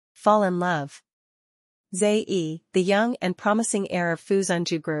fall in love. LoveZe Yi, the young and promising heir of Fu's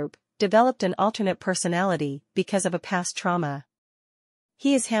Anju group, developed an alternate personality because of a past trauma.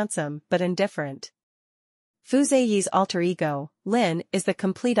 He is handsome but indifferent. LoveZe Yi's alter ego, Lin, is the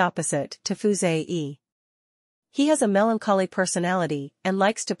complete opposite to LoveZe Yi. He has a melancholy personality and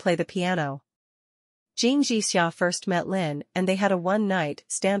likes to play the piano. JoeyChua first met Lin and they had a one-night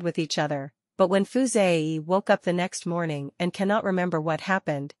stand with each other, but when LoveZe Yi woke up the next morning and cannot remember what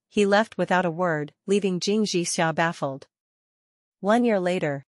happened, he left without a word, leaving JoeyChua baffled. 1 year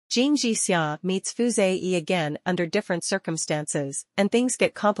later, JoeyChua meets LoveZe Yi again under different circumstances, and things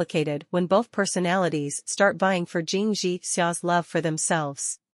get complicated when both personalities start vying for JoeyChua's love for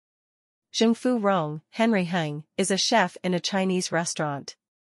themselves. Fu Henry Heng, is a chef in a Chinese restaurant.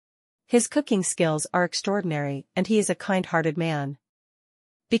 His cooking skills are extraordinary and he is a kind-hearted man.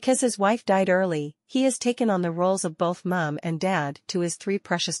 Because his wife died early, he has taken on the roles of both mom and dad to his 3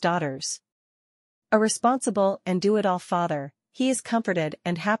 precious daughters. A responsible and do-it-all father, he is comforted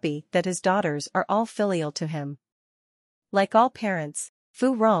and happy that his daughters are all filial to him. Like all parents,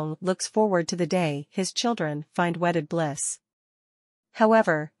 Fu Rong looks forward to the day his children find wedded bliss.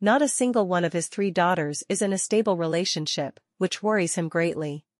 However, not a single one of his 3 daughters is in a stable relationship, which worries him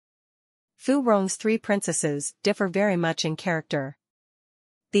greatly. Fu Rong's 3 princesses differ very much in character.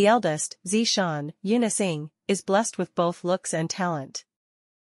 The eldest, Zishan, Yunising, is blessed with both looks and talent.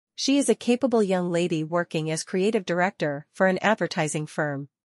 She is a capable young lady working as creative director for an advertising firm.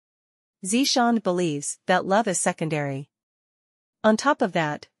 Zishan believes that love is secondary. On top of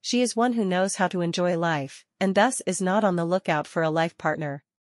that, she is one who knows how to enjoy life, and thus is not on the lookout for a life partner.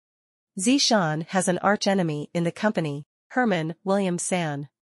 Zishan has an arch-enemy in the company, Herman William San.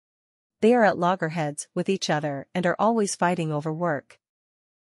 They are at loggerheads with each other and are always fighting over work.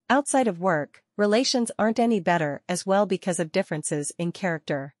 Outside of work, relations aren't any better as well because of differences in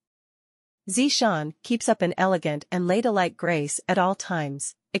character. Zishan keeps up an elegant and ladylike grace at all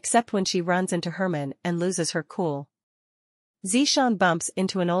times, except when she runs into Herman and loses her cool. Zishan bumps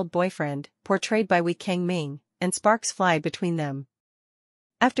into an old boyfriend, portrayed by Wei Kangming, and sparks fly between them.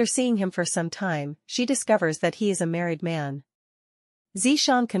 After seeing him for some time, she discovers that he is a married man.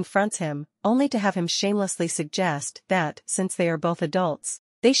 Zishan confronts him, only to have him shamelessly suggest that, since they are both adults,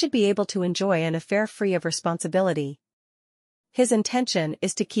 they should be able to enjoy an affair free of responsibility. His intention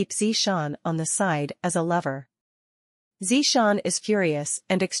is to keep Zishan on the side as a lover. Zishan is furious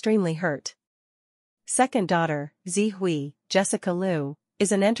and extremely hurt. Second daughter, Zihui, Jessica Liu,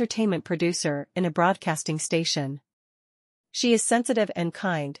 is an entertainment producer in a broadcasting station. She is sensitive and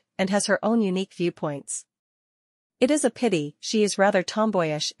kind, and has her own unique viewpoints. It is a pity she is rather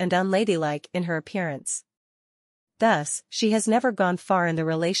tomboyish and unladylike in her appearance. Thus, she has never gone far in the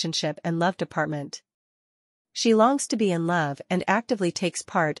relationship and love department. She longs to be in love and actively takes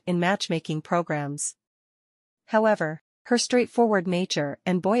part in matchmaking programs. However, her straightforward nature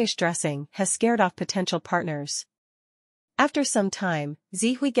and boyish dressing has scared off potential partners. After some time,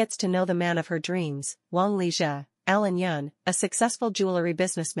 Zihui gets to know the man of her dreams, Wang Lizhe, Alan Yun, a successful jewelry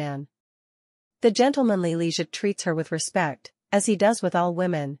businessman. The gentlemanly Lizhe treats her with respect, as he does with all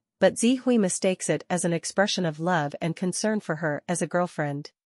women, but Zihui mistakes it as an expression of love and concern for her as a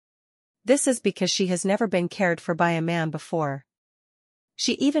girlfriend. This is because she has never been cared for by a man before.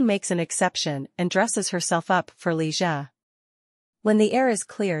 She even makes an exception and dresses herself up for Lizhe. When the air is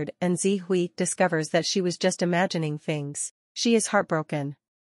cleared and Zihui discovers that she was just imagining things, she is heartbroken.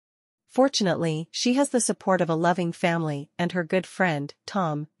 Fortunately, she has the support of a loving family and her good friend,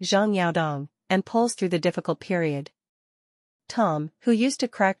 Tom, Zhang Yaodong, and pulls through the difficult period. Tom, who used to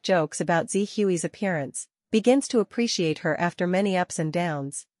crack jokes about Zihui's appearance, begins to appreciate her after many ups and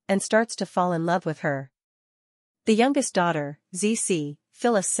downs, and starts to fall in love with her. The youngest daughter, Zici,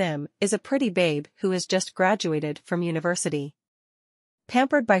 Phyllis Sim, is a pretty babe who has just graduated from university.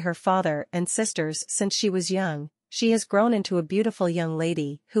 Pampered by her father and sisters since she was young, she has grown into a beautiful young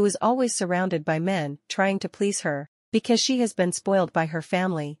lady who is always surrounded by men trying to please her. Because she has been spoiled by her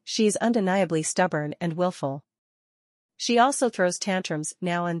family, she is undeniably stubborn and willful. She also throws tantrums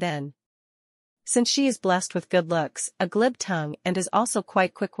now and then. Since she is blessed with good looks, a glib tongue and is also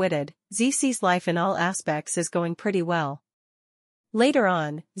quite quick-witted, Zici's life in all aspects is going pretty well. Later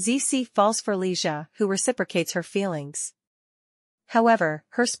on, Zici falls for Lizhe, who reciprocates her feelings. However,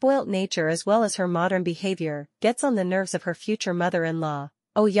 her spoilt nature as well as her modern behavior gets on the nerves of her future mother-in-law,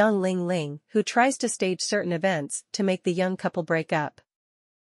 Yang Ling Ling, who tries to stage certain events to make the young couple break up.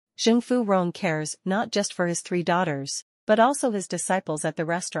 Fu Rong cares not just for his 3 daughters, but also his disciples at the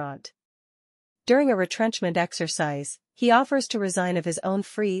restaurant. During a retrenchment exercise, he offers to resign of his own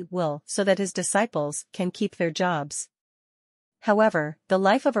free will so that his disciples can keep their jobs. However, the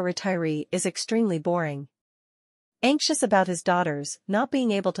life of a retiree is extremely boring. Anxious about his daughters not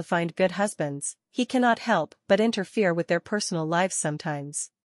being able to find good husbands, he cannot help but interfere with their personal lives sometimes.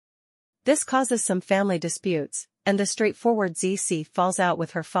 This causes some family disputes, and the straightforward ZC falls out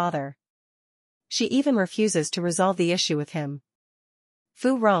with her father. She even refuses to resolve the issue with him.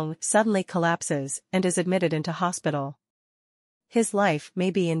 Fu Rong suddenly collapses and is admitted into hospital. His life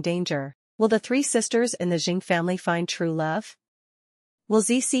may be in danger. Will the three sisters in the Jing family find true love? Will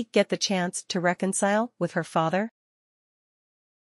ZC get the chance to reconcile with her father?